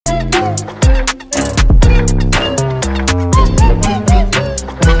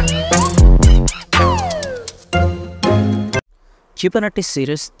Kubernates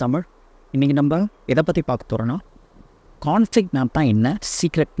series Tamil. இன்றைக்கி நம்ம எதை பற்றி பார்க்க போகிறோன்னா config-map என்ன,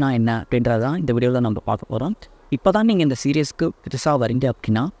 secretனா என்ன அப்படின்றது தான் இந்த வீடியோவில் நம்ம பார்க்க போகிறோம். இப்போ தான் நீங்கள் இந்த சீரியஸ்க்கு புதுசாக வரீங்க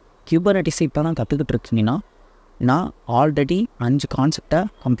அப்படின்னா Kubernates இப்போ தான் கற்றுக்கிட்டு இருக்கீங்கன்னா நான் ஆல்ரெடி 5 கான்செப்டை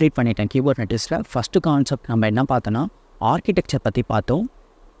கம்ப்ளீட் பண்ணிட்டேன். Kubernatesல ஃபஸ்ட்டு கான்செப்ட் நம்ம என்ன பார்த்தோன்னா ஆர்கிடெக்சர் பற்றி பார்த்தோம்.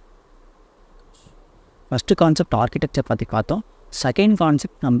 செகண்ட்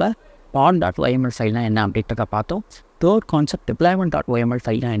கான்செப்ட் நம்ம pod.yml ஃபைல்னால் என்ன அப்படின்றத பார்த்தோம். தேர்ட் கான்செப்ட் deployment.yml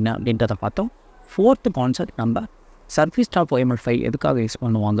ஃபைல்னால் என்ன அப்படின்றத பார்த்தோம். ஃபோர்த்து கான்செப்ட் நம்ம service.yml ஃபைல் எதுக்காக யூஸ்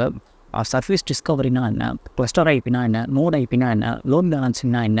பண்ணுவாங்க, சர்வீஸ் டிஸ்கவரினா என்ன, கிளஸ்டர் ஐபினா என்ன, நோட் ஐபினா என்ன, லோட்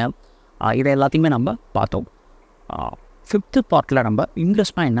பேலன்சிங்னா என்ன, இதை எல்லாத்தையுமே நம்ம பார்த்தோம். ஃபிஃப்த்து பார்ட்டில் நம்ம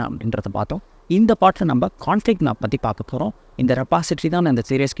இன்க்ரெஸ்னா என்ன அப்படின்றத பார்த்தோம். இந்த பார்ட்டில் நம்ம config-map பற்றி பார்க்க போகிறோம். இந்த ரெபாசிட்ரி தான் நான் இந்த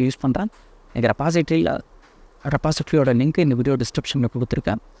சீரியஸ்க்கு யூஸ் பண்ணுறேன். எங்கள் ரெபாசிட்ரியோட லிங்க் இந்த வீடியோ டிஸ்கிரிப்ஷனில்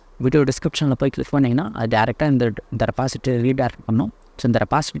கொடுத்துருக்கேன். வீடியோ டிஸ்கிரிப்ஷனில் போய் கிளிக் பண்ணிங்கன்னா அது டேரெக்டாக இந்த ரெபாசிட்ரி ரீடைரக்ட் பண்ணணும். ஸோ இந்த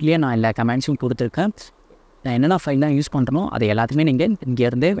ரெபாசிட்ரிலேயே நான் எல்லா கமெண்ட்ஸும் கொடுத்துருக்கேன். நான் என்னென்ன ஃபைல் தான் யூஸ் பண்ணுறனோ அதை எல்லாத்தையுமே நீங்கள்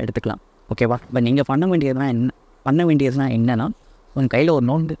இங்கேருந்தே எடுத்துக்கலாம். ஓகேவா? இப்போ நீங்கள் பண்ண வேண்டியதுனா என்னென்னா உங்கள் கையில் ஒரு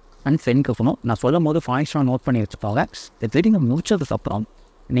நோட் அண்ட் பென் இருக்கணும். நான் சொல்லும் போது பாயிண்ட்ஸ்லாம் நோட் பண்ணி வச்சுப்பாங்க. இந்த வீடியோ முடிச்சதுக்கப்புறம்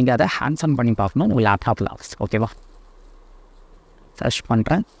நீங்கள் அதை ஹேண்ட்ஸ் ஆன் பண்ணி பார்க்கணும் உங்கள் லேப்டாப்பில். ஓகேவா? சர்ச்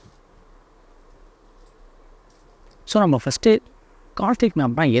பண்ணுறேன். ஸோ நம்ம ஃபஸ்ட்டு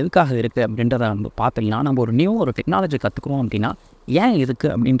config-map எதுக்காக இருக்குது அப்படின்றத நம்ம பார்த்தீங்கன்னா, நம்ம ஒரு டெக்னாலஜி கற்றுக்குறோம் அப்படின்னா ஏன்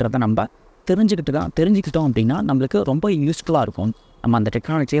இருக்குது அப்படின்றத நம்ம தெரிஞ்சுக்கிட்டோம் அப்படின்னா நம்மளுக்கு ரொம்ப யூஸ்ஃபுல்லாக இருக்கும் நம்ம அந்த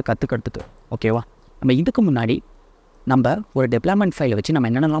டெக்னாலஜியை கற்றுக்கிறதுக்கு. ஓகேவா? நம்ம இதுக்கு முன்னாடி நம்ம ஒரு டெப்ளாய்மெண்ட் ஃபைலை வச்சு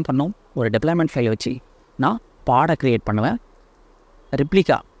நம்ம என்னென்னலாம் பண்ணோம். ஒரு டெப்ளாய்மெண்ட் ஃபைலை வச்சு நான் பாடை க்ரியேட் பண்ணுவேன்.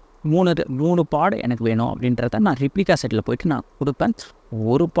 ரிப்ளிகா மூணு பாட் எனக்கு வேணும் அப்படின்றத நான் ரிப்ளிகா செட்டில் போய்ட்டு நான் கொடுப்பேன்.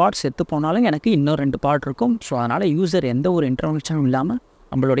 ஒரு பாட் செத்து போனாலும் எனக்கு இன்னும் 2 பாட் இருக்கும். ஸோ அதனால் யூசர் எந்த ஒரு இன்டர்வென்ஷனும் இல்லாமல்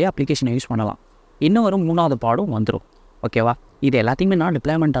நம்மளுடைய அப்ளிகேஷனை யூஸ் பண்ணலாம். இன்னும் ஒரு 3வது பாடும் வந்துடும். ஓகேவா? இது எல்லாத்தையுமே நான்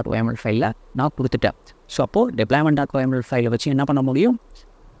deployment.yml ஃபைலில் நான் கொடுத்துட்டேன். ஸோ அப்போது deployment.yml ஃபைலை வச்சு என்ன பண்ண முடியும்,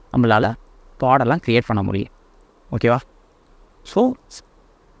 நம்மளால் பாடெல்லாம் க்ரியேட் பண்ண முடியும். ஓகேவா? ஸோ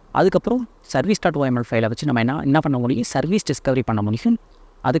அதுக்கப்புறம் service.yml ஃபைலை வச்சு நம்ம என்ன பண்ண முடியும், சர்வீஸ் டிஸ்கவரி பண்ண முடியும்.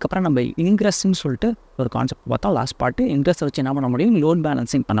 அதுக்கப்புறம் நம்ம இன்க்ரெஸ்ன்னு சொல்லிட்டு ஒரு கான்செப்ட் பார்த்தோம். லாஸ்ட் பார்ட்டு இன்க்ரெஸ்ஸை வச்சு என்ன பண்ண முடியும், லோட்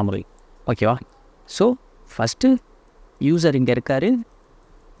பேலன்சிங் பண்ண முடியும். ஓகேவா? ஸோ ஃபஸ்ட்டு யூசர் இங்கே இருக்கார்.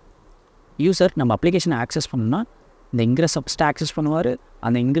 யூசர் நம்ம அப்ளிகேஷனை ஆக்சஸ் பண்ணணும்னா இந்த இன்க்ரெஸ் ஃபஸ்ட்டு ஆக்சஸ் பண்ணுவார்.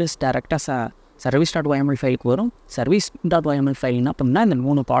 அந்த இன்க்ரெஸ் டேரெக்டாக service.yml ஃபைலுக்கு வரும். service.yml ஃபைல் என்ன பண்ணால் இந்த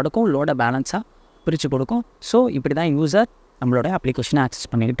 3 பாடுக்கும் லோட பேலன்ஸாக பிரித்து கொடுக்கும். ஸோ இப்படி தான் யூசர் நம்மளோட அப்ளிகேஷனை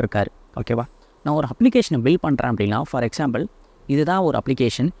ஆக்சஸ் பண்ணிக்கிட்டு இருக்காரு. ஓகேவா? நான் ஒரு அப்ளிகேஷனை பில்ட் பண்ணுறேன் அப்படின்னா, ஃபார் எக்ஸாம்பிள் இதுதான் ஒரு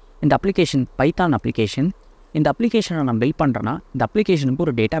அப்ளிகேஷன். இந்த அப்ளிகேஷன் பைத்தான் அப்ளிகேஷன். இந்த அப்ளிகேஷனை நான் பில்ட் பண்ணுறேன்னா இந்த அப்ளிகேஷனுக்கு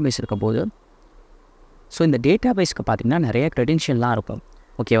ஒரு டேட்டா பேஸ் இருக்க போது. ஸோ இந்த டேட்டா பேஸ்க்கு பார்த்திங்கன்னா நிறைய க்ரெடென்ஷியல்லாம் இருக்கும்.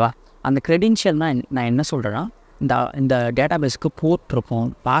 ஓகேவா? அந்த க்ரெடென்ஷியல்னால் நான் என்ன சொல்கிறேன்னா, இந்த டேட்டா பேஸுக்கு போர்ட் இருக்கும்,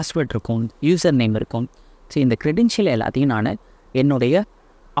 பாஸ்வேர்ட் இருக்கும், யூசர் நேம் இருக்கும். ஸோ இந்த க்ரெடென்ஷியல் எல்லாத்தையும் நான் என்னுடைய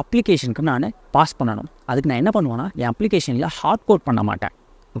அப்ளிகேஷனுக்கு நான் பாஸ் பண்ணணும். அதுக்கு நான் என்ன பண்ணுவேன்னா, என் அப்ளிகேஷனில் ஹார்ட் கோட் பண்ண மாட்டேன்.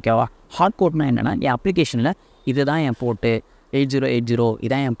 ஓகேவா? ஹார்ட் கோட்னா என்னென்னா, என் அப்ளிகேஷனில் இதுதான் என் போர்ட்டு 8080,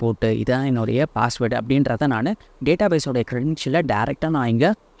 இதான் என் போர்ட்டு, இதுதான் என்னுடைய பாஸ்வேர்டு அப்படின்றத நான் டேட்டா பேஸோடைய க்ரெடென்ஷியலை டேரெக்டாக நான் இங்கே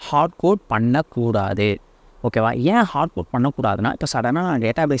ஹார்ட் கோட் பண்ணக்கூடாது. ஓகேவா? ஏன் ஹார்ட் கோட் பண்ணக்கூடாதுன்னா, இப்போ சடனாக நான்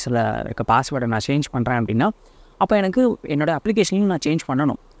டேட்டா பேஸில் இருக்க பாஸ்வேர்டை நான் சேஞ்ச் பண்ணுறேன் அப்படின்னா அப்போ எனக்கு என்னோடய அப்ளிகேஷனையும் நான் சேஞ்ச்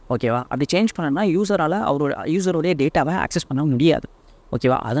பண்ணணும். ஓகேவா? அப்படி சேஞ்ச் பண்ணனா யூசரால் யூசருடைய டேட்டாவை ஆக்சஸ் பண்ண முடியாது.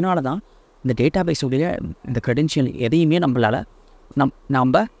 ஓகேவா? அதனால தான் இந்த டேட்டா பேஸுடைய இந்த க்ரெடென்ஷியல் எதையுமே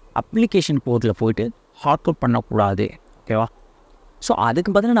நம்ம அப்ளிகேஷன் போர்ட்டில் போய்ட்டு ஹார்ட் கோட் பண்ணக்கூடாது. ஓகேவா? ஸோ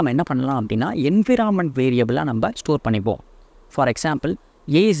அதுக்கு பதிலாக நம்ம என்ன பண்ணலாம் அப்படின்னா, என்விரான்மெண்ட் வேரியபிளாக நம்ம ஸ்டோர் பண்ணிப்போம். For example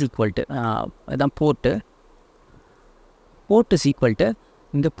A is equal to இதான் போர்ட் இஸ் ஈக்குவல் டு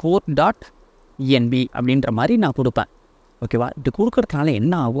இந்த port.env அப்படின்ற மாதிரி நான் கொடுப்பேன். ஓகேவா? இது கொடுக்குறதுனால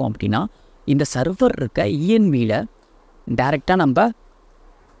என்ன ஆகும் அப்படின்னா, இந்த சர்வர் இருக்க இஎன்வியில் டைரெக்டாக நம்ம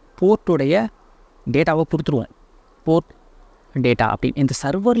போர்ட்டுடைய டேட்டாவை கொடுத்துருவோம். போர்ட் டேட்டா அப்படின்னு இந்த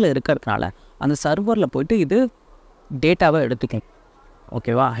சர்வரில் இருக்கிறதுனால அந்த சர்வரில் போய்ட்டு இது டேட்டாவை எடுத்துக்கும்.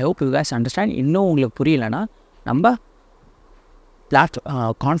 ஓகேவா? I hope you guys understand. இன்னும் உங்களுக்கு புரியலைன்னா நம்ம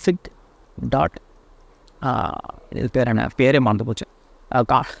config. இது பேரே மறந்து போச்சு.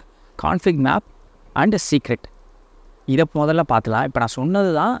 config-map அண்ட் secret இதை முதல்ல பார்த்துலாம். இப்போ நான்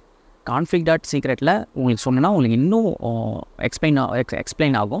சொன்னது தான் config.secretல உங்களுக்கு சொன்னேன்னா உங்களுக்கு இன்னும்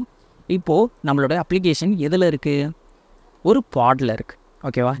எக்ஸ்பிளைன் ஆகும். இப்போது நம்மளோட அப்ளிகேஷன் எதில் இருக்குது, ஒரு பாடில் இருக்குது.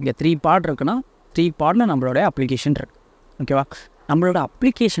 ஓகேவா? இங்கே 3 பாட் இருக்குன்னா 3 பாடில் நம்மளோட அப்ளிகேஷன் இருக்குது. ஓகேவா? நம்மளோட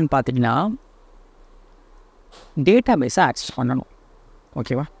அப்ளிகேஷன் பார்த்திங்கன்னா டேட்டா பேஸை ஆக்சஸ் பண்ணணும்.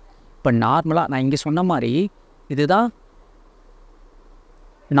 ஓகேவா? இப்போ நார்மலாக நான் இங்கே சொன்ன மாதிரி இதுதான்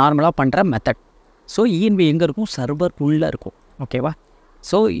நார்மலாக பண்ணுற மெத்தட். ஸோ இஎன்பி எங்கே இருக்கும், சர்வர் உள்ளே இருக்கும். ஓகேவா?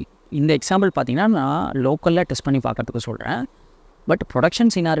 ஸோ இந்த எக்ஸாம்பிள் பார்த்திங்கன்னா நான் லோக்கலில் டெஸ்ட் பண்ணி பார்க்குறதுக்கு சொல்கிறேன். பட்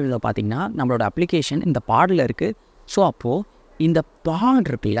ப்ரொடக்ஷன் சினாரியோவில் பார்த்திங்கன்னா நம்மளோட அப்ளிகேஷன் இந்த பாடில் இருக்குது. ஸோ அப்போது இந்த பாட்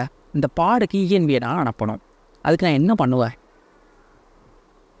இருக்குல்ல, இந்த பாடுக்கு இஎன்வியை நான் அனுப்பணும். அதுக்கு நான் என்ன பண்ணுவேன்?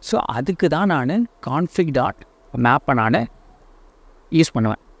 ஸோ அதுக்கு தான் நான் config.map நான் யூஸ்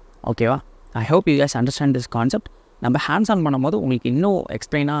பண்ணுவேன். ஓகேவா? I hope you case understand this concept. நம்ம ஹேண்ட்ஸ் ஆன் பண்ணும்போது உங்களுக்கு இன்னும்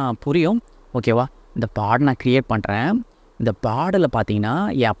எக்ஸ்பிளைனாக புரியும். ஓகேவா? இந்த பாட் நான் க்ரியேட் பண்ணுறேன். இந்த பாடில் பார்த்தீங்கன்னா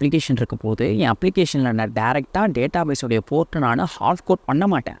என் அப்ளிகேஷன் இருக்க போது என் அப்ளிகேஷனில் நான் டேரெக்டாக டேட்டா பேஸோடைய போர்ட்டை நான் ஹார்ட் கோட் பண்ண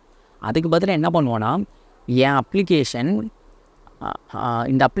மாட்டேன். அதுக்கு பதிலாக என்ன பண்ணுவேன்னா, என் அப்ளிகேஷன்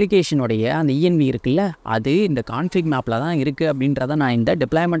இந்த அப்ளிகேஷனுடைய அந்த இஎன்வி இருக்குல்ல, அது இந்த கான்ஃபிக் மேப்பில் தான் இருக்குது அப்படின்றத நான் இந்த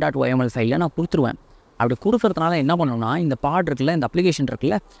deployment.yml ஃபைலில் நான் கொடுத்துருவேன். அப்படி கொடுக்குறதுனால என்ன பண்ணணும்னா, இந்த பாட் இருக்குல்ல, இந்த அப்ளிகேஷன்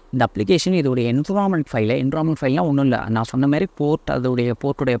இருக்குல்ல, இந்த அப்ளிகேஷன் இதோடைய என்விரான்மெண்ட் ஃபைல்லாம் ஒன்றும் இல்லை. நான் சொன்ன மாதிரி அதோடைய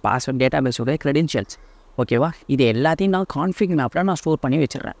போர்ட்டுடைய பாஸ்வேர்ட், டேட்டா பேஸோடைய க்ரெடென்ஷியல்ஸ். ஓகேவா? இது எல்லாத்தையும் நான் கான்ஃபிக் மேப்பில் நான் ஸ்டோர் பண்ணி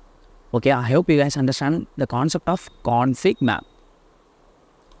வச்சிடுறேன். Okay, I hope you guys understand the concept of config map.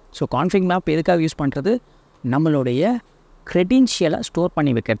 So config map எதுக்காக யூஸ் பண்ணுறது? நம்மளுடைய க்ரெடென்ஷியலை ஸ்டோர்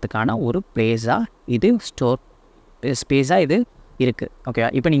பண்ணி வைக்கிறதுக்கான ஒரு ஸ்பேஸாக இது இருக்குது. ஓகே,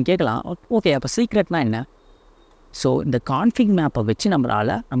 இப்போ நீங்கள் கேட்கலாம், ஓகே அப்போ சீக்ரெட்னா என்ன? ஸோ இந்த கான்ஃபிக் மேப்பை வச்சு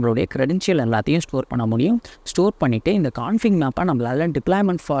நம்மளுடைய க்ரெடென்ஷியல் எல்லாத்தையும் ஸ்டோர் பண்ண முடியும். ஸ்டோர் பண்ணிவிட்டு இந்த கான்ஃபிக் மேப்பை நம்மளால்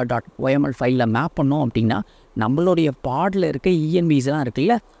deployment.yml ஃபைலில் மேப் பண்ணோம் அப்படின்னா, நம்மளுடைய பாடில் இருக்க இஎன்விஸ்லாம்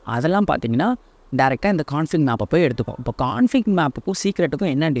இருக்குல்ல, அதெல்லாம் பார்த்தீங்கன்னா டேரெக்டாக இந்த கான்ஃபிக் மேப்பை போய் எடுத்துக்கும். இப்போ கான்ஃபிக் மேப்புக்கும்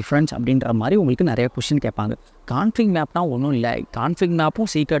சீக்ரெட்டுக்கும் என்ன டிஃப்ரென்ஸ் அப்படின்ற மாதிரி உங்களுக்கு நிறைய கொஸ்டின் கேட்பாங்க. கான்ஃபிக் மேப்னால் ஒன்றும் இல்லை, கான்ஃபிக் மேப்பும்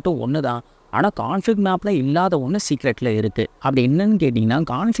சீக்ரெட்டும் ஒன்று தான். ஆனால் கான்ஃபிக் மேப்பில் இல்லாத ஒன்று சீக்ரெட்டில் இருக்குது. அப்படி என்னன்னு கேட்டிங்கன்னா,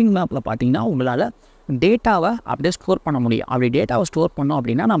 கான்ஃபிக் மேப்பில் பார்த்தீங்கன்னா உங்களால் டேட்டாவை அப்படியே ஸ்டோர் பண்ண முடியும். அப்படி டேட்டாவை ஸ்டோர் பண்ணோம்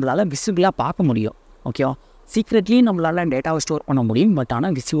அப்படின்னா நம்மளால் விசிபிளாக பார்க்க முடியும். ஓகேவா? சீக்ரெட்லேயும் நம்மளால் டேட்டாவை ஸ்டோர் பண்ண முடியும், பட்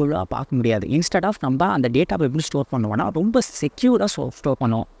ஆனால் விசிபிளாக பார்க்க முடியாது. இன்ஸ்டெட் ஆஃப் நம்ம அந்த டேட்டாவை எப்படி ஸ்டோர் பண்ணுவோம்னா ரொம்ப செக்யூராக ஸ்டோர்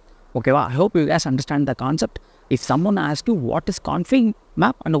பண்ணுவோம். ஓகேவா? I hope you guys understand the concept. If someone asks you what is config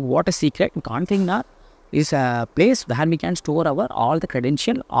map and what is secret, config map is a place where we can store all the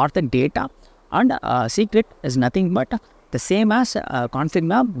credential or the data, and secret is nothing but the same as config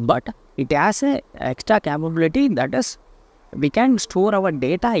map, but it has a extra capability, that is we can store our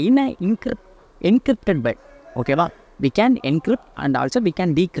data in a encrypted bit. Okay va? We can encrypt and also we can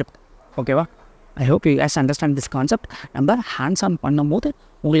decrypt. Okay va? I hope you guys understand this concept. நம்ம hands on பண்ணும்போது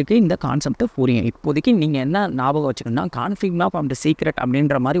உங்களுக்கு இந்த concept புரியும். இப்போதைக்கு நீங்கள் என்ன ஞாபகம் வச்சுக்கணும்னா, config map and secret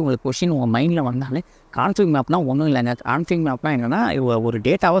அப்படின்ற மாதிரி உங்களுக்கு கொஸ்டின் உங்கள் மைண்டில் வந்தாலே, கான்ஃபிக் மேப்னால் ஒன்றும் இல்லைங்க. கான்ஃபிக் மேப்னால் என்னென்னா ஒரு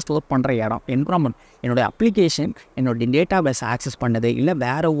டேட்டாவை ஸ்டோர் பண்ணுற இடம், என்விரான்மெண்ட். என்னுடைய அப்ளிகேஷன் என்னுடைய டேட்டா பேஸ் ஆக்சஸ் பண்ணுது, இல்லை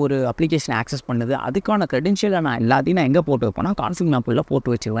வேறு ஒரு அப்ளிகேஷன் ஆக்சஸ் பண்ணுது, அதுக்கான க்ரெடென்ஷியலை நான் எல்லாத்தையும் நான் எங்கே போட்டு வைப்பேன்னா கான்ஃபிக் மேப்பில்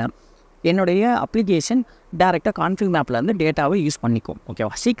போட்டு வச்சுருவேன். என்னுடைய அப்ளிகேஷன் டேரெக்டாக கான்ஃபிக் மேப்லேருந்து டேட்டாவை யூஸ் பண்ணிக்கும்.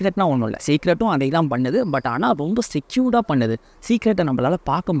 ஓகேவா? சீக்ரெட்னா ஒன்றும் இல்லை, சீக்ரெட்டும் அதை தான் பண்ணுது, பட் ஆனால் ரொம்ப செக்யூர்டாக பண்ணுது. சீக்ரெட்டை நம்மளால்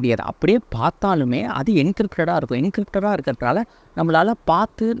பார்க்க முடியாது, அப்படியே பார்த்தாலுமே அது என்கிரிப்டடாக இருக்கும். என்கிரிப்டடாக இருக்கிறதுனால நம்மளால்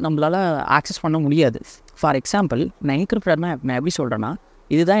ஆக்சஸ் பண்ண முடியாது. ஃபார் எக்ஸாம்பிள், நான் என்கிரிப்டட்னா நான் எப்படி சொல்கிறேன்னா,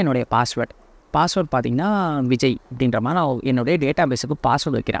 இதுதான் என்னுடைய பாஸ்வேர்ட் பார்த்திங்கன்னா விஜய் அப்படின்ற மாதிரி நான் என்னுடைய டேட்டா பேஸுக்கு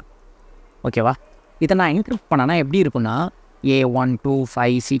பாஸ்வேர்டு வைக்கிறேன். ஓகேவா? இதை நான் என்கிரிப்ட் பண்ணனா எப்படி இருக்குன்னா,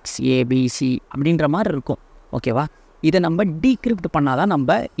 A1256ABC அப்படின்ற மாதிரி இருக்கும். ஓகேவா? இதை நம்ம டீக்ரிப்ட் பண்ணால் தான்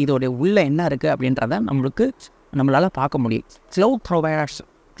நம்ம இதோடைய உள்ளே என்ன இருக்குது அப்படின்றத நம்மளால் பார்க்க முடியும். க்ளவுட்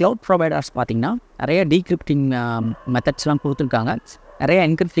ப்ரொவைடர்ஸ் பார்த்திங்கன்னா நிறைய டீக்ரிப்டிங் மெத்தட்ஸ்லாம் கொடுத்துருக்காங்க, நிறைய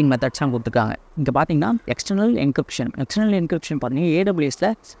என்கிரிப்டிங் மெத்தட்ஸ்லாம் கொடுத்துருக்காங்க. இங்கே பார்த்திங்கன்னா எக்ஸ்டர்னல் என்கிரிப்ஷன் பார்த்திங்கன்னா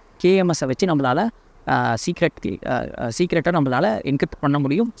AWSல KMS வச்சு நம்மளால் சீக்ரெட்டை நம்மளால் என்கிரிப்ட் பண்ண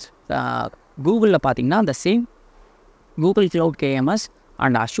முடியும். கூகுளில் பார்த்திங்கன்னா அந்த same Google cloud KMS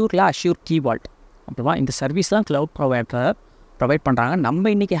and assure key Walt. அப்புறமா இந்த சர்வீஸ் தான் க்ளவுட் ப்ரொவைட் பண்ணுறாங்க. நம்ம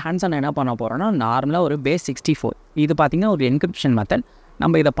இன்றைக்கி ஹேண்ட்ஸ் ஆன் என்ன பண்ண போகிறோன்னா, நார்மலாக ஒரு பேஸ் 64 இது பார்த்திங்கன்னா ஒரு என்கிரிப்ஷன் மெத்தட்.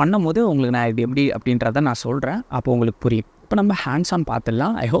 நம்ம இதை பண்ணும்போது உங்களுக்கு நான் இது எப்படி அப்படின்றத நான் சொல்கிறேன், அப்போ உங்களுக்கு புரியும். இப்போ நம்ம ஹேண்ட்ஸ் ஆன்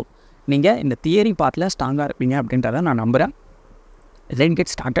பார்த்துடலாம். ஐ ஹோப் நீங்கள் இந்த தியரி பார்ட்டில் ஸ்ட்ராங்காக இருப்பீங்க அப்படின்றத நான் நம்புகிறேன். Let's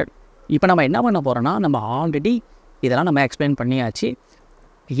get started. இப்போ நம்ம என்ன பண்ண போகிறோன்னா, நம்ம ஆல்ரெடி இதெல்லாம் நம்ம எக்ஸ்பிளைன் பண்ணியாச்சு.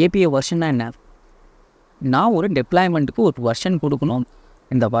 API வெர்ஷன்னா என்ன? நான் ஒரு டெப்ளாய்மெண்ட்டுக்கு ஒரு வெர்ஷன் கொடுக்கணும்.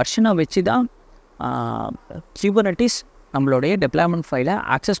 இந்த வெர்ஷனை வச்சு தான் Kubernaties நம்மளுடைய டெப்ளாய்மெண்ட் ஃபைலை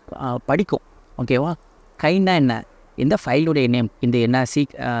ஆக்சஸ் படிக்கும். ஓகேவா? கைண்டா என்ன? இந்த ஃபைலுடைய நேம், இந்த என்ன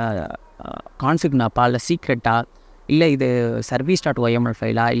கான்ஃபிக் மேப்பா, இல்லை சீக்ரெட்டா, இல்லை இது service.yml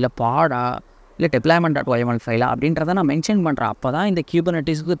ஃபைலா, இல்லை பாடா, இல்லை deployment.yml ஃபைலா அப்படின்றத நான் மென்ஷன் பண்ணுறேன். அப்போ தான் இந்த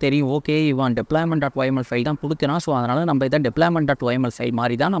Kubernatiesக்கு தெரியும், ஓகே இவன் deployment.yml ஃபைல் தான் கொடுக்குறான். ஸோ அதனால் நம்ம இதை deployment.yml ஃபைல்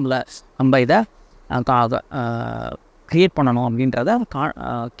மாதிரி தான் நம்ம இதை க்ரியேட் பண்ணணும் அப்படின்றத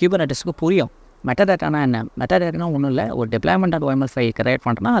Kubernatiesக்கு புரியும். மெட்டாடேட்டானா என்ன? மெட்டாடேட்டானா ஒன்றும் இல்லை, ஒரு deployment.yml ஃபைல் க்ரியேட்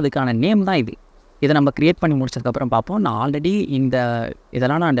பண்ணுறேன்னா அதுக்கான நேம் தான் இது. இதை நம்ம க்ரியேட் பண்ணி முடிச்சதுக்கப்புறம் பார்ப்போம். நான் ஆல்ரெடி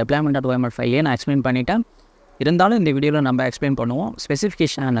இதெல்லாம் நான் deployment.yml ஃபைலே நான் எக்ஸ்பிளைன் பண்ணிட்டேன். இருந்தாலும் இந்த வீடியோவில் நம்ம எக்ஸ்பிளைன் பண்ணுவோம்.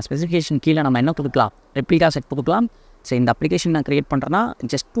 ஸ்பெசிஃபிகேஷன் கீழே நம்ம என்ன கொடுக்கலாம், ரெப்ளிகா செட் கொடுக்கலாம். ஸோ இந்த அப்ளிகேஷன் நான் க்ரியேட் பண்ணுறேன்னா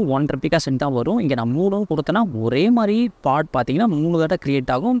ஜஸ்ட் 1 ரெப்ளிகா செட் தான் வரும். இங்கே நான் 3 கொடுத்தேன்னா ஒரே மாதிரி பார்ட் பார்த்தீங்கன்னா 3 தடவை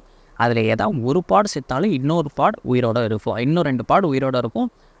க்ரியேட் ஆகும். அதில் ஏதாவது ஒரு பார்ட் செத்தாலும் இன்னொரு பார்ட் உயிரோடு இருக்கும், இன்னும் 2 பார்ட் உயிரோடு இருக்கும்,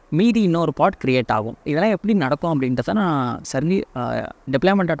 மீதி இன்னொரு பார்ட் க்ரியேட் ஆகும். இதெல்லாம் எப்படி நடக்கும் அப்படின்றத நான்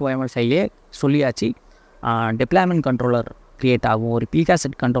deployment.yml ஃபைலே சொல்லியாச்சு. deployment கண்ட்ரோலர் க்ரியேட் ஆகும், ஒரு பிகா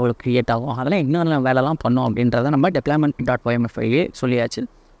செட் கண்ட்ரோலர் க்ரியேட் ஆகும். அதெல்லாம் என்னென்ன வேலைலாம் பண்ணோம் அப்படின்றத நம்ம deployment.yml ஃபைலே சொல்லியாச்சு.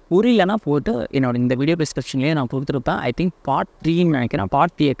 புரியலன்னா போட்டு இந்த வீடியோ டிஸ்கிரிப்ஷன்லேயே நான் கொடுத்துருப்பேன். ஐ திங்க் பார்ட் 3ன்னு நினைக்கிறேன்.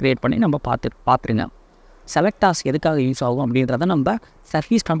 பார்ட் 3 க்ரியேட் பண்ணி நம்ம பார்த்துருங்க. செலக்ட் டாஸ்க் எதுக்காக யூஸ் ஆகும் அப்படின்றத நம்ம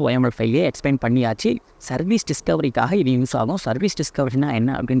service.yml ஃபைலே எக்ஸ்பிளைன் பண்ணியாச்சு. சர்வீஸ் டிஸ்கவரிக்காக இது யூஸ் ஆகும். சர்வீஸ் டிஸ்கவரினா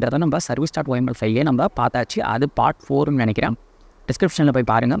என்ன அப்படின்றத நம்ம service.yml ஃபைலே நம்ம பார்த்தாச்சு. அது பார்ட் 4ன்னு நினைக்கிறேன். டிஸ்கிரிப்ஷனில் போய்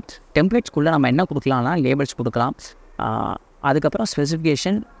பாருங்கள். டெம்ப்ளேட்ஸ்குள்ளே நம்ம என்ன கொடுக்கலாம்னா லேபிள்ஸ் கொடுக்கலாம். அதுக்கப்புறம்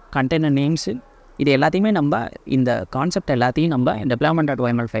ஸ்பெசிஃபிகேஷன், கண்டெய்னர் நேம்ஸு, இது எல்லாத்தையுமே நம்ம இந்த கான்செப்ட் எல்லாத்தையும் நம்ம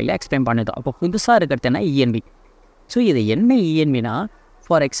deployment.yml ஃபைலில் எக்ஸ்பிளைன் பண்ணிட்டோம். அப்போ புதுசாக இருக்கிறது என்ன ENV. ஸோ இது என்ன ENVனா,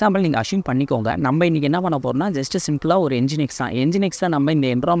 ஃபார் எக்ஸாம்பிள் நீங்கள் அஷ்யூம் பண்ணிக்கோங்க, நம்ம இன்றைக்கி என்ன பண்ண போகிறோம்னா ஜஸ்ட்டு சிம்பிளாக ஒரு என்ஜினிக்ஸ் தான். என்ஜினிக்ஸில் நம்ம இந்த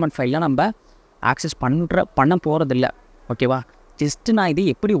என்விரான்மெண்ட் ஃபைலில் நம்ம ஆக்சஸ் பண்ண போகிறதில்ல. ஓகேவா? ஜஸ்ட்டு நான் இது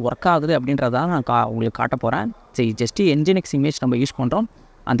எப்படி ஒர்க் ஆகுது அப்படின்றதான் நான் உங்களுக்கு காட்ட போகிறேன். சரி, ஜஸ்ட்டு என்ஜினிக்ஸ் இமேஜ் நம்ம யூஸ் பண்ணுறோம்.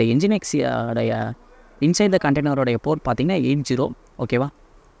 அந்த என்ஜினிக்ஸோடைய இன்சைட் த கண்டெய்னரோடைய போர்ட் பார்த்திங்கன்னா 80. ஓகேவா?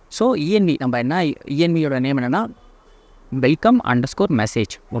 ஸோ ENV நம்ம என்ன, ENVயோட நேம் என்னென்னா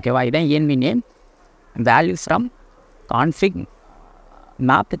welcome_message. ஓகேவா? இதான் ENV name. Value from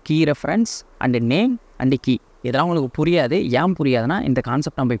config-map key reference and name and key. இதெல்லாம் உங்களுக்கு புரியாது. ஏன் புரியாதுன்னா இந்த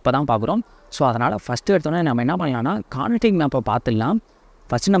கான்செப்ட் நம்ம இப்போ தான் பார்க்குறோம். ஸோ அதனால் ஃபஸ்ட்டு எடுத்தோன்னே நம்ம என்ன பண்ணலாம்னா config-map பார்த்துடலாம்.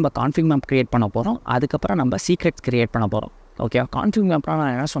 ஃபஸ்ட்டு நம்ம config-map க்ரியேட் பண்ண போகிறோம். அதுக்கப்புறம் நம்ம சீக்ரெட்ஸ் க்ரியேட் பண்ண போகிறோம். ஓகே, config-mapலாம்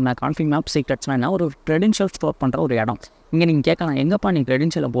நான் என்ன சொன்னேன், config-map சீக்ரெட்ஸ்னால் என்ன, ஒரு க்ரெடென்ஷியல் ஸ்டோர் பண்ணுற ஒரு இடம். இங்கே நீங்கள் கேட்கலாம், எங்கேப்பா நீ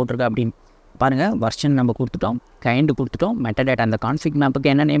க்ரெடென்ஷியலை போட்டிருக்க அப்படின்னு. பாருங்கள், வெர்ஷன் நம்ம கொடுத்துட்டோம், கைண்டு கொடுத்துட்டோம், மெட்டடேட்டா. அந்த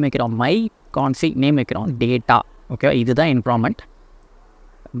config-mapக்கு என்ன நேம் வைக்கிறோம், மை கான்ஃபிக் நேம் வைக்கிறோம், டேட்டா. ஓகேவா? இதுதான் என்விரான்மெண்ட்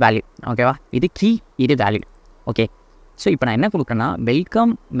வேல்யூ. ஓகேவா? இது கீ, இது வேல்யூ. ஓகே, ஸோ இப்போ நான் என்ன கொடுக்குறேன்னா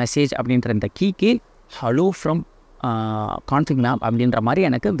வெல்கம் மெசேஜ் அப்படின்ற இந்த கீக்கு ஹலோ ஃப்ரம் config-map அப்படின்ற மாதிரி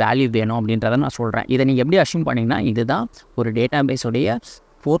எனக்கு வேல்யூ வேணும் அப்படின்றத நான் சொல்கிறேன். இதை நீங்கள் எப்படி அஷ்யூம் பண்ணிங்கன்னா, இதுதான் ஒரு டேட்டா பேஸோடைய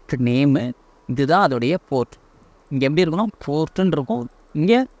போர்ட் நேமு, இதுதான் அதோடைய போர்ட். இங்கே எப்படி இருக்கணும், போர்ட்டுன்னு இருக்கும்,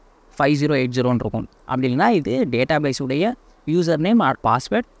 இங்கே 5080 இருக்கும். அப்படி இல்லைனா இது data பேஸுடைய user name R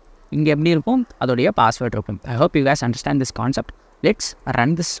password, இங்கே எப்படி இருக்கும், அதோடைய பாஸ்வேர்ட் இருக்கும். I hope you guys understand this concept. Let's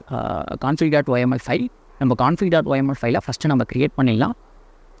run this config.yml file. நம்ம config.yml ஃபைலை ஃபஸ்ட்டு நம்ம க்ரியேட் பண்ணிடலாம்.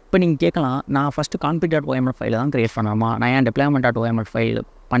 இப்போ நீங்கள் கேட்கலாம், நான் ஃபஸ்ட்டு config.yml ஃபைலை தான் க்ரியேட் பண்ணலாமா, நான் ஏன் deployment.yml ஃபைல்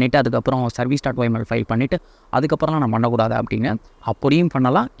பண்ணிவிட்டு அதுக்கப்புறம் service.yml ஃபைல் பண்ணிவிட்டு அதுக்கப்புறம் நான் பண்ணக்கூடாது அப்படின்னு. அப்படியும்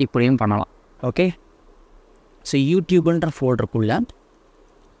பண்ணலாம், இப்படியும் பண்ணலாம். ஓகே, ஸோ யூடியூப்ன்ற ஃபோல்டருக்குள்ளே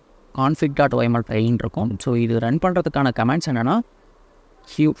config.yml ஃபைல்னு இருக்கும். ஸோ இது ரன் பண்ணுறதுக்கான கமெண்ட்ஸ் என்னென்னா,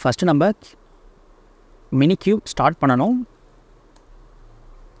 ஃபஸ்ட்டு நம்ம மினி கியூப் ஸ்டார்ட் பண்ணணும்.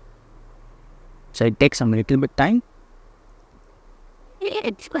 So it takes some little bit time.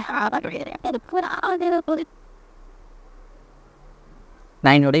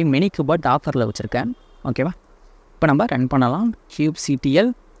 நான் என்னுடைய மினி கியூபை டாக்கரில் வச்சுருக்கேன். ஓகேவா? இப்போ நம்ம ரன் பண்ணலாம். kubectl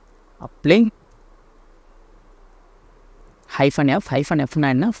apply -f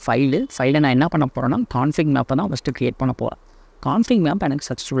நான் என்ன ஃபைலை நான் என்ன பண்ண போகிறேன்னா config-map தான் ஃபஸ்ட்டு க்ரியேட் பண்ண போகிறேன். config-map எனக்கு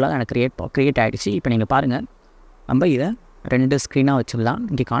சக்ஸஸ்ஃபுல்லாக எனக்கு க்ரியேட் ஆகிடுச்சு. இப்போ நீங்கள் பாருங்கள், நம்ம இதை 2 ஸ்க்ரீனாக வச்சுக்கலாம்.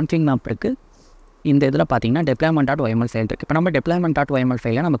 இங்கே config-map இருக்குது, இந்த இதில் பார்த்தீங்கன்னா deployment.yml ஃபைல் இருக்குது. இப்போ நம்ம deployment.yml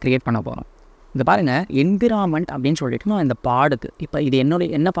ஃபைலை நம்ம க்ரியேட் பண்ண போகிறோம். இந்த பாருங்கள், என்விரான்மெண்ட் அப்படின்னு சொல்லிட்டு நான் இந்த பாடுக்கு, இப்போ இது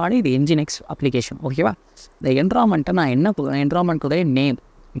என்ன பாடு, இது என்ஜினிக்ஸ் அப்ளிகேஷன். ஓகேவா? இந்த என்விரான்மெண்ட்டை நான் என்ன என்விரான்மெண்ட்டுடைய நேம்,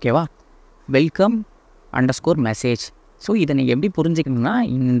 ஓகேவா, welcome_message. ஸோ இதை நீங்கள் எப்படி புரிஞ்சுக்கணுன்னா,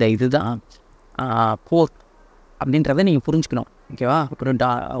 இந்த இதுதான் போர்ட் அப்படின்றத நீங்கள் புரிஞ்சுக்கணும். ஓகேவா?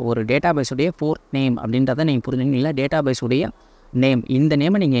 ஒரு டேட்டா பேஸுடைய போர்ட் நேம் அப்படின்றத நீங்கள் புரிஞ்சுக்கணும். இல்லை டேட்டா பேஸுடைய நேம், இந்த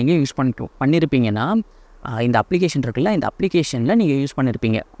நேமை நீங்கள் எங்கே யூஸ் பண்ணியிருப்பீங்கன்னா இந்த அப்ளிகேஷன் இருக்குல்ல, இந்த அப்ளிகேஷனில் நீங்கள் யூஸ்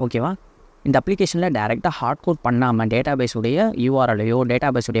பண்ணியிருப்பீங்க. ஓகேவா? இந்த அப்ளிகேஷனில் டேரெக்டாக ஹார்ட் கோட் பண்ணாமல் டேட்டா பேஸுடைய யூஆர்எல்லையோ டேட்டா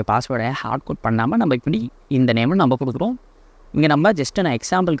பேஸுடைய பாஸ்வேர்டையோ ஹார்ட் கோட் பண்ணாமல் நம்ம இப்படி இந்த நேமை நம்ம கொடுக்குறோம். இங்கே நம்ம ஜஸ்ட்டு நான்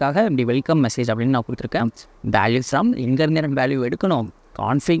எக்ஸாம்பிளுக்காக இப்படி வெல்கம் மெசேஜ் அப்படின்னு நான் கொடுத்துருக்கேன். வேல்யூ ஃப்ரம் எங்கேருந்து எனக்கு வேல்யூ எடுக்கணும்,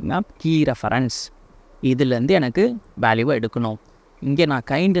 config-map key reference, இதுலேருந்து எனக்கு வேல்யூவை எடுக்கணும். இங்கே நான்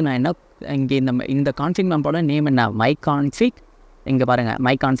நான் என்ன, இங்கே இந்த config-mapோட நேம் என்ன, மை கான்ஃபிக். இங்கே பாருங்கள்,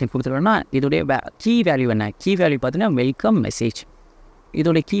 மை கான்ஃபிக் கொடுத்துருக்கோன்னா இதோடைய கீ வேல்யூ என்ன, கீ வேல்யூ பார்த்தீங்கன்னா வெல்கம் மெசேஜ்.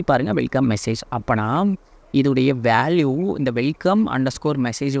 இதோடைய கீ பாருங்கள், வெல்கம் மெசேஜ். அப்போனா இதோடைய வேல்யூ இந்த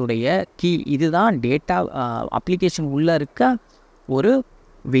welcome_message உடைய கீ, இதுதான் டேட்டா அப்ளிகேஷன் உள்ளே இருக்க ஒரு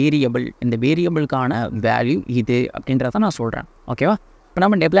வேரியபிள், இந்த வேரியபிளுக்கான வேல்யூ இது அப்படின்றத நான் சொல்கிறேன். ஓகேவா? இப்போ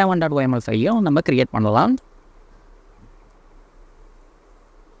நம்ம deployment.yml ஃபைலையும் நம்ம க்ரியேட் பண்ணலாம்.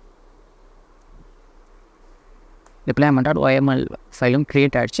 deployment.yml ஃபைலும்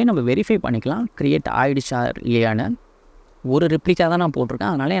க்ரியேட் ஆகிடுச்சு. நம்ம வெரிஃபை பண்ணிக்கலாம் க்ரியேட் ஆகிடுச்சா இல்லையான்னு. ஒரு ரெப்ளிகா தான் நான்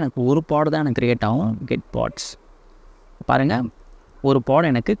போட்டிருக்கேன், அதனால் எனக்கு ஒரு பாடு தான் எனக்கு க்ரியேட் ஆகும். கெட் பாட்ஸ் பாருங்கள், ஒரு பாட்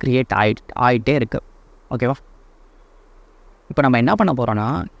எனக்கு க்ரியேட் ஆகிட்டே இருக்குது. ஓகேவா? இப்போ நம்ம என்ன பண்ண போகிறோன்னா,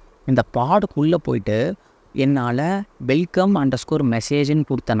 இந்த பாடுக்குள்ளே போயிட்டு என்னால் வெல்கம் அண்டர்ஸ்கோர் மெசேஜ்னு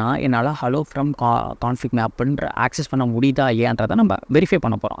கொடுத்தனா என்னால் ஹலோ ஃப்ரம் கான்ஃபிக் மேப்புன்ற ஆக்சஸ் பண்ண முடியுதா இல்லையான்றதை நம்ம வெரிஃபை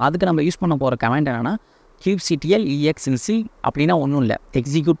பண்ண போகிறோம். அதுக்கு நம்ம யூஸ் பண்ண போகிற கமெண்ட் என்னென்னா kubectl exec அப்படின்னா ஒன்றும் இல்லை,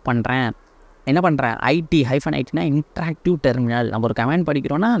 எக்ஸிக்யூட் பண்ணுறேன். என்ன பண்ணுறேன், IT-ITனா இன்ட்ராக்டிவ் டெர்மினல். நம்ம ஒரு கமெண்ட்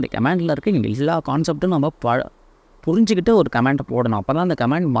படிக்கிறோன்னா அந்த கமெண்டில் இருக்க எல்லா கான்செப்ட்டும் நம்ம புரிஞ்சுக்கிட்டு ஒரு கமெண்ட்டை போடணும். அப்போ தான் அந்த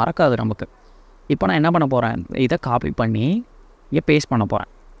கமெண்ட் மறக்காது நமக்கு. இப்போ நான் என்ன பண்ண போகிறேன், இதை காப்பி பண்ணி இங்கே பேஸ்ட் பண்ண போகிறேன்.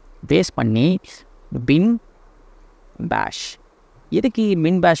 பேஸ்ட் பண்ணி bin bash, எதுக்கு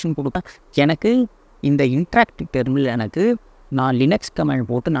bin bashன்னு கொடுப்பேன், எனக்கு இந்த இன்ட்ராக்டிவ் டெர்மினல் எனக்கு நான் லினக்ஸ் கமெண்ட்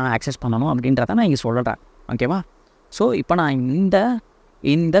போட்டு நான் ஆக்சஸ் பண்ணணும் அப்படின்றத நான் இங்கே சொல்கிறேன். ஓகேவா? ஸோ இப்போ நான்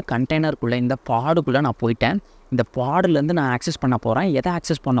இந்த கண்டெய்னருக்குள்ளே இந்த பாடுக்குள்ளே நான் போயிட்டேன். இந்த பாடுலேருந்து நான் ஆக்சஸ் பண்ண போகிறேன். எதை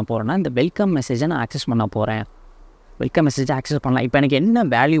ஆக்சஸ் பண்ண போகிறேன்னா இந்த வெல்கம் மெசேஜை நான் ஆக்சஸ் பண்ண போகிறேன். வெல்கம் மெசேஜை ஆக்சஸ் பண்ணலாம். இப்போ எனக்கு என்ன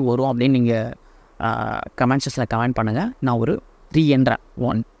வேல்யூ வரும் அப்படின்னு நீங்கள் கமெண்ட் செக்ஷனில் கமெண்ட் பண்ணுங்கள். நான் ஒரு 3 என்றேன்,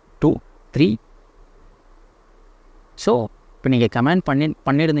 1 2 3. ஸோ இப்போ நீங்கள் கமெண்ட்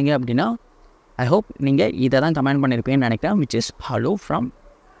பண்ணியிருந்தீங்க அப்படின்னா ஐ ஹோப் நீங்கள் இதை தான் கமெண்ட் பண்ணியிருப்பீங்கன்னு நினைக்கிறேன், which is hello from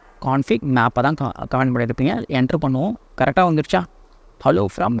config மேப்பை தான் கமெண்ட் பண்ணியிருப்பீங்க. என்ட்ரு பண்ணுவோம், கரெக்டாக வந்துருச்சா, hello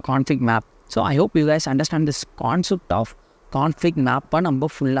from config map. So I hope you guys understand this concept of config மேப்பை நம்ம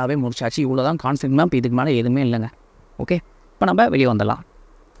ஃபுல்லாகவே முடிச்சாச்சு. இவ்வளோ தான் கான்ஃபிக் மேப், இதுக்கு மேலே எதுவுமே இல்லைங்க. ஓகே, இப்போ நம்ம வெளியே வந்துடலாம்.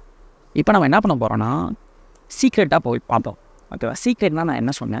 இப்போ நம்ம என்ன பண்ண போகிறோன்னா சீக்ரெட்டாக போய் பார்ப்போம். ஓகேவா? சீக்ரெட்னால் நான்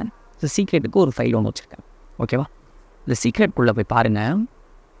என்ன சொன்னேன், இந்த சீக்ரெட்டுக்கு ஒரு ஃபைல் ஒன்று வச்சுருக்கேன். ஓகேவா? இந்த சீக்ரெட்குள்ளே போய் பாருங்கள்.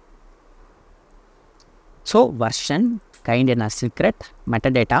 ஸோ வெர்ஷன் கைண்ட் என்ன secret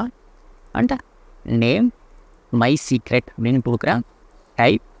metadata and name my secret அப்படின்னு கொடுக்குறேன்.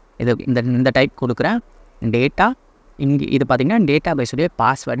 டைப் இது இந்த டைப் கொடுக்குறேன். டேட்டா இங்கே இது பார்த்திங்கன்னா டேட்டா பேஸுடைய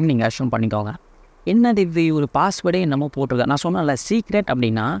பாஸ்வேர்டுன்னு நீங்கள் அஷ்யூம் பண்ணிக்கோங்க. என்னது இது ஒரு பாஸ்வேர்டே என்னமோ போட்டிருக்கேன். நான் சொன்னேன்ல சீக்ரெட்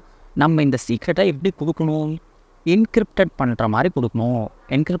அப்படின்னா நம்ம இந்த சீக்ரெட்டை எப்படி கொடுக்கணும், என்கிரிப்டட் பண்ணுற மாதிரி கொடுக்கணும்.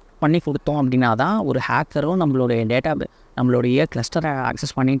 என்கிரிப்ட் பண்ணி கொடுத்தோம் அப்படின்னா தான் ஒரு ஹேக்கரும் நம்மளுடைய கிளஸ்டரை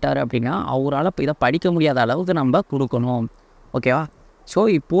ஆக்சஸ் பண்ணிட்டார் அப்படின்னா அவரால் இப்போ இதை படிக்க முடியாத அளவுக்கு நம்ம கொடுக்கணும். ஓகேவா? ஸோ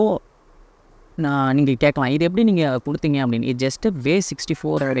இப்போது நீங்கள் கேட்கலாம் இது எப்படி நீங்கள் கொடுத்தீங்க அப்படின்னு. இது ஜஸ்ட்டு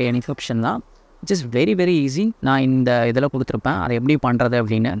base64 என்கிரிப்ஷன் தான். It's very very easy. நான் இந்த இதில் கொடுத்துருப்பேன், அதை எப்படி பண்ணுறது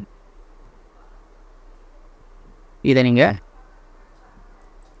அப்படின்னு. இதை நீங்கள்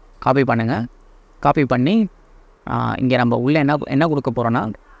காப்பி பண்ணுங்கள். காப்பி பண்ணி இங்கே நம்ம உள்ளே என்ன கொடுக்க போகிறோன்னா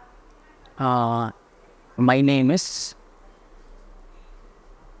மை நேம் இஸ்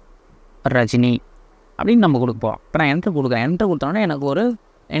ரஜினி அப்படின்னு நம்ம கொடுக்க போகிறோம். இப்போ நான் என்ட்ரு கொடுக்குறேன். என்ட்ரு கொடுத்தோன்னா எனக்கு ஒரு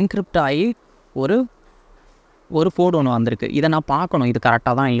என்கிரிப்ட் ஆகி ஒரு கோடு ஒன்று வந்திருக்கு. இதை நான் பார்க்கணும் இது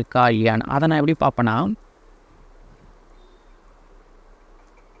கரெக்டாக தான் இருக்கா இல்லையான்னு. அதை நான் எப்படி பார்ப்பேன்னா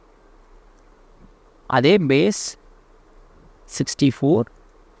அதே base64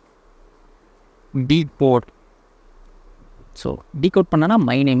 decode. ஸோ டீகோட் பண்ணனா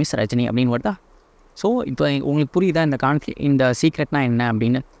மை நேம் இஸ் ரஜினி அப்படின்னு வருதா. ஸோ இப்போ உங்களுக்கு புரியுதா இந்த சீக்ரெட்னா என்ன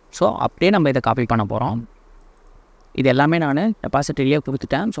அப்படின்னு. ஸோ அப்படியே நம்ம இதை காப்பி பண்ண போகிறோம். இது எல்லாமே நான் டெபாசிட்டரியே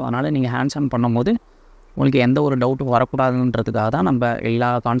கொடுத்துட்டேன். ஸோ அதனால் நீங்கள் ஹேண்ட்ஸ் ஆன் பண்ணும்போது உங்களுக்கு எந்த ஒரு டவுட்டும் வரக்கூடாதுன்றதுக்காக தான் நம்ம எல்லா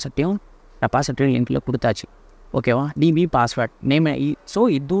கான்செப்டையும் டெபாசிட்டரி லிங்கில் கொடுத்தாச்சு. ஓகேவா? DP password name. ஸோ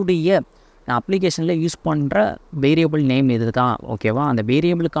இதுடைய அப்ளிகேஷனில் யூஸ் பண்ணுற வேரியபிள் நேம் இது தான். ஓகேவா? அந்த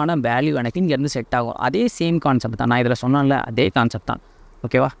வேரியபிளுக்கான வேல்யூ எனக்கு இங்கேருந்து செட் ஆகும். அதே சேம் கான்செப்ட் தான், நான் இதில் சொன்னேன்ல அதே கான்செப்ட் தான்.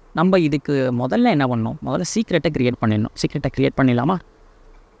 ஓகேவா? நம்ம இதுக்கு முதல்ல என்ன பண்ணணும், முதல்ல சீக்ரெட்டை க்ரியேட் பண்ணிடணும். சீக்ரெட்டை க்ரியேட் பண்ணிடலாமா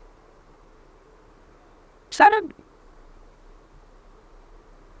சார்?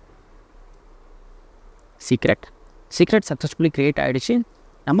 சீக்ரெட் சக்ஸஸ்ஃபுல்லி க்ரியேட் ஆகிடுச்சு.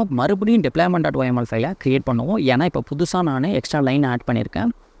 நம்ம மறுபடியும் deployment.yml ஃபைலை க்ரியேட் பண்ணுவோம். ஏன்னா இப்போ புதுசாக நான் எக்ஸ்ட்ரா லைன் ஆட்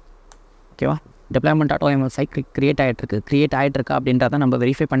பண்ணியிருக்கேன். ஓகேவா? deployment.yml ஃபைல் க்ரியேட் ஆகிட்டுருக்கா அப்படின்றத நம்ம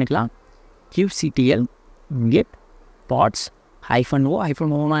வெரிஃபை பண்ணிக்கலாம். kubectl get pods -o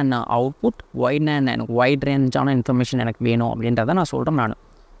என்ன அவுட்புட் வைட்னா என்ன, எனக்கு வைட் ரேஞ்சான இன்ஃபர்மேஷன் எனக்கு வேணும் அப்படின்றத நான் சொல்கிறேன் நான்.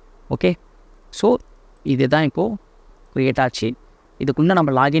 ஓகே, ஸோ இதுதான் இப்போது க்ரியேட் ஆச்சு. இதுக்குள்ளே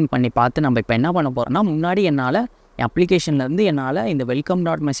நம்ம லாகின் பண்ணி பார்த்து நம்ம இப்போ என்ன பண்ண போகிறோம்னா, முன்னாடி என்னால் என் அப்ளிகேஷன்லேருந்து என்னால் இந்த வெல்கம்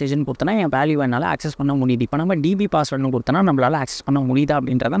டாட் மெசேஜ்னு கொடுத்தனா என் வேல்யூ என்னால் ஆக்சஸ் பண்ண முடியுது. இப்போ நம்ம டிபி பாஸ்வேர்டுன்னு கொடுத்தனா நம்மளால் ஆக்சஸ் பண்ண முடியுதா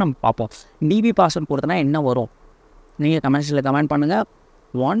அப்படின்றத நம்ம பார்ப்போம். டிபி பாஸ்வேர்டு கொடுத்தனா என்ன வரும் நீங்கள் கமெண்ட்ஸில் கமெண்ட் பண்ணுங்கள்.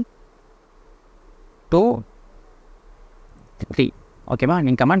 1 2 3. ஓகேவா?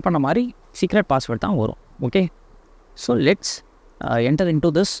 நீங்கள் கமெண்ட் பண்ண மாதிரி சீக்ரெட் பாஸ்வேர்ட் தான் வரும். Okay, so let's enter into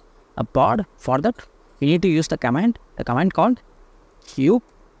this pod. For that we need to use the command called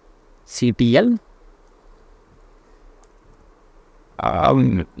kubectl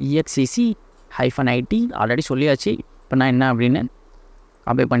exec-it. Already சொல்லியாச்சு. இப்போ நான் என்ன அப்படின்னு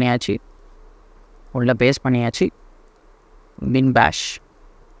காப்பி பண்ணியாச்சு, உள்ளே பேஸ்ட் பண்ணியாச்சு, பின் பேஷ்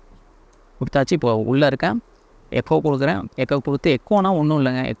கொடுத்தாச்சு. இப்போ உள்ளே இருக்கேன், எக்கோ கொடுக்குறேன். எக்கோ கொடுத்து எக்கோனா ஒன்றும்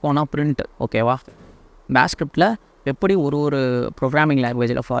இல்லைங்க, எக்கோனா பிரிண்ட். ஓகேவா? பேஷ் ஸ்கிரிப்டில் எப்படி ஒரு ப்ரோக்ராமிங்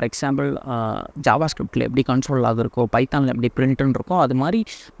லாங்குவேஜில் ஃபார் எக்ஸாம்பிள் ஜாவா ஸ்கிரிப்டில் எப்படி கன்சோல் லாக் இருக்கோ, பைத்தானில் எப்படி பிரிண்ட்டுன்னு இருக்கோ, அது மாதிரி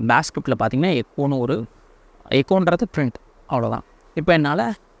பேஷ் ஸ்கிரிப்டில் பார்த்திங்கன்னா எக்கோன்றது பிரிண்ட். அவ்வளோதான். இப்போ என்னால்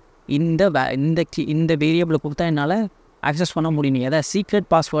இந்த வேரியபிளை கொடுத்தா என்னால் ஆக்சஸ் பண்ண முடியணும். எதை சீக்ரெட்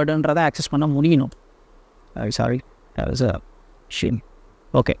பாஸ்வேர்டுன்றதை ஆக்சஸ் பண்ண முடியணும். சாரி,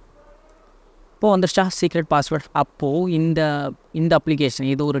 ஓகே, இப்போது வந்துருச்சா சீக்ரெட் பாஸ்வேர்ட். அப்போது இந்த அப்ளிகேஷன்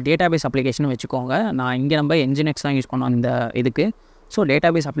இது ஒரு டேட்டாபேஸ் அப்ளிகேஷன் வச்சுக்கோங்க. நான் இங்கே நம்ம என்ஜினெக்ஸ் தான் யூஸ் பண்ணோம் இந்த இதுக்கு. ஸோ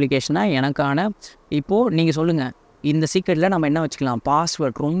டேட்டாபேஸ் அப்ளிகேஷனாக எனக்கான இப்போது நீங்கள் சொல்லுங்கள், இந்த சீக்ரெட்டில் நம்ம என்ன வச்சுக்கலாம்?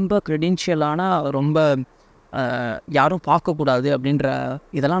 பாஸ்வேர்ட் ரொம்ப க்ரெடென்ஷியலான, ரொம்ப யாரும் பார்க்கக்கூடாது அப்படின்ற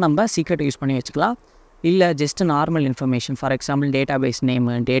இதெல்லாம் நம்ம சீக்ரெட் யூஸ் பண்ணி வச்சுக்கலாம். இல்லை just normal information, for example database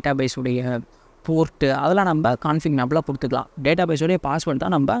name, டேட்டாபேஸுடைய board, அதெல்லாம் நம்ம configu-mapல கொடுத்துக்கலாம். டேட்டாபேஸோடைய பாஸ்வேர்ட்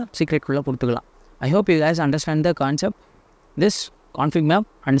தான் நம்ம சீக்ரெட்குள்ளே கொடுத்துக்கலாம். I hope you guys understand the concept this configu-map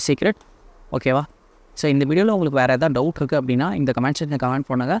and secret. ஓகேவா? ஸோ இந்த வீடியோவில் உங்களுக்கு வேறு எதாவது டவுட் இருக்குது அப்படின்னா இந்த கமெண்ட் செக்ஷனில் கமெண்ட்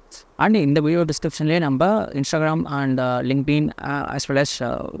பண்ணுங்கள். அண்ட் இந்த வீடியோ டிஸ்கிரிப்ஷன்லேயே நம்ம Instagram and LinkedIn as well as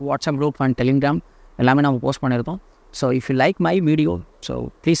WhatsApp group and Telegram எல்லாமே நம்ம போஸ்ட் பண்ணியிருக்கோம். So if you like my video, so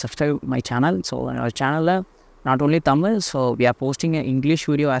please subscribe my channel. So என்னோட சேனலில் not only Tamil, so we are posting English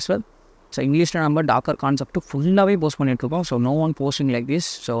video as well. So இங்கிலீஷில் நம்ம Docker concept ஃபுல்லாகவே post பண்ணிகிட்ருக்கோம். So no one posting like this.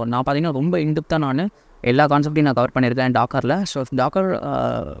 So நான் பார்த்தீங்கன்னா ரொம்ப இன்டெப்த்தாக நான் எல்லா கான்செப்டையும் நான் கவர் பண்ணியிருக்கேன் டாக்கரில். So Docker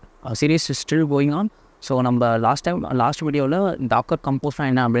series is still going on. So நம்ம லாஸ்ட் வீடியோவில் டாக்கர் கம்போஸ்னா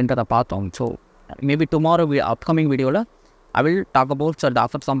என்ன அப்படின்றத பார்த்தோம். ஸோ மேபி டுமாரோ அப்கமிங் வீடியோவில் I will talk about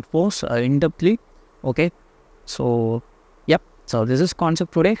Docker compose இன்டெப்த்லி. Okay, so so this is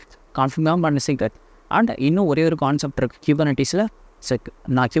concept today, configu-map and secret. And இன்னும் ஒரே ஒரு concept இருக்குது Kubernatesல.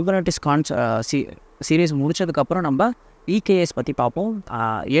 நான் Kubernates சீரீஸ் முடித்ததுக்கப்புறம் நம்ம EKS பற்றி பார்ப்போம்.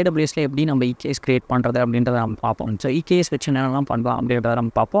 AWSல எப்படி நம்ம EKS க்ரியேட் பண்ணுறது அப்படின்றத நம்ம பார்ப்போம். ஸோ EKS வச்சு என்னென்னலாம் பண்ணலாம் அப்படின்றத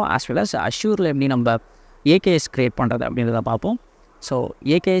நம்ம பார்ப்போம். as well as அஷ்யூரில் எப்படி நம்ம AKS க்ரியேட் பண்ணுறது அப்படின்றத பார்ப்போம். ஸோ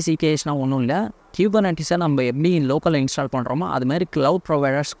EKSனால் ஒன்றும் இல்லை, Kubernatesஸை நம்ம எப்படி லோக்கலில் இன்ஸ்டால் பண்ணுறோமோ அது மாதிரி க்ளவுட்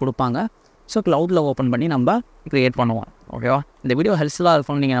ப்ரொவைடர்ஸ் கொடுப்பாங்க. ஸோ க்ளவுடில் ஓப்பன் பண்ணி நம்ம க்ரியேட் பண்ணுவோம். ஓகேவா? இந்த வீடியோ ஹெல்ப்ஃபுல்லாக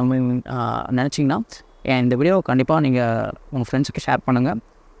இருக்கும்னு நீங்கள் நம்ம நினச்சிங்கன்னா இந்த வீடியோ கண்டிப்பாக நீங்கள் உங்கள் ஃப்ரெண்ட்ஸுக்கு ஷேர் பண்ணுங்கள்.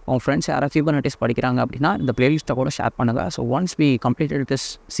 உங்கள் ஃப்ரெண்ட்ஸ் யாராவது Kubernates படிக்கிறாங்க அப்படின்னா இந்த ப்ளேலிஸ்ட்டை கூட ஷேர் பண்ணுங்கள். So once we completed this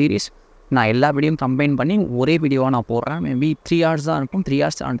series, நான் எல்லா வீடியோவும் கம்பைன் பண்ணி ஒரே வீடியோவாக நான் போடுறேன். மேபி 3 hours தான் இருக்கும், 3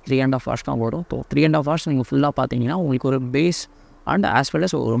 hours அண்ட் 3.5 hours தான் வரும். ஸோ 3.5 hours நீங்கள் ஃபுல்லாக பார்த்தீங்கன்னா உங்களுக்கு ஒரு base and as well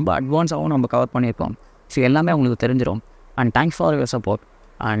as ரொம்ப அட்வான்ஸாகவும் நம்ம கவர் பண்ணியிருக்கோம். ஸோ எல்லாமே உங்களுக்கு தெரிஞ்சிடும். And thanks for your support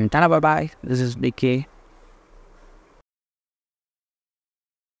and tata bye bye. This is BK.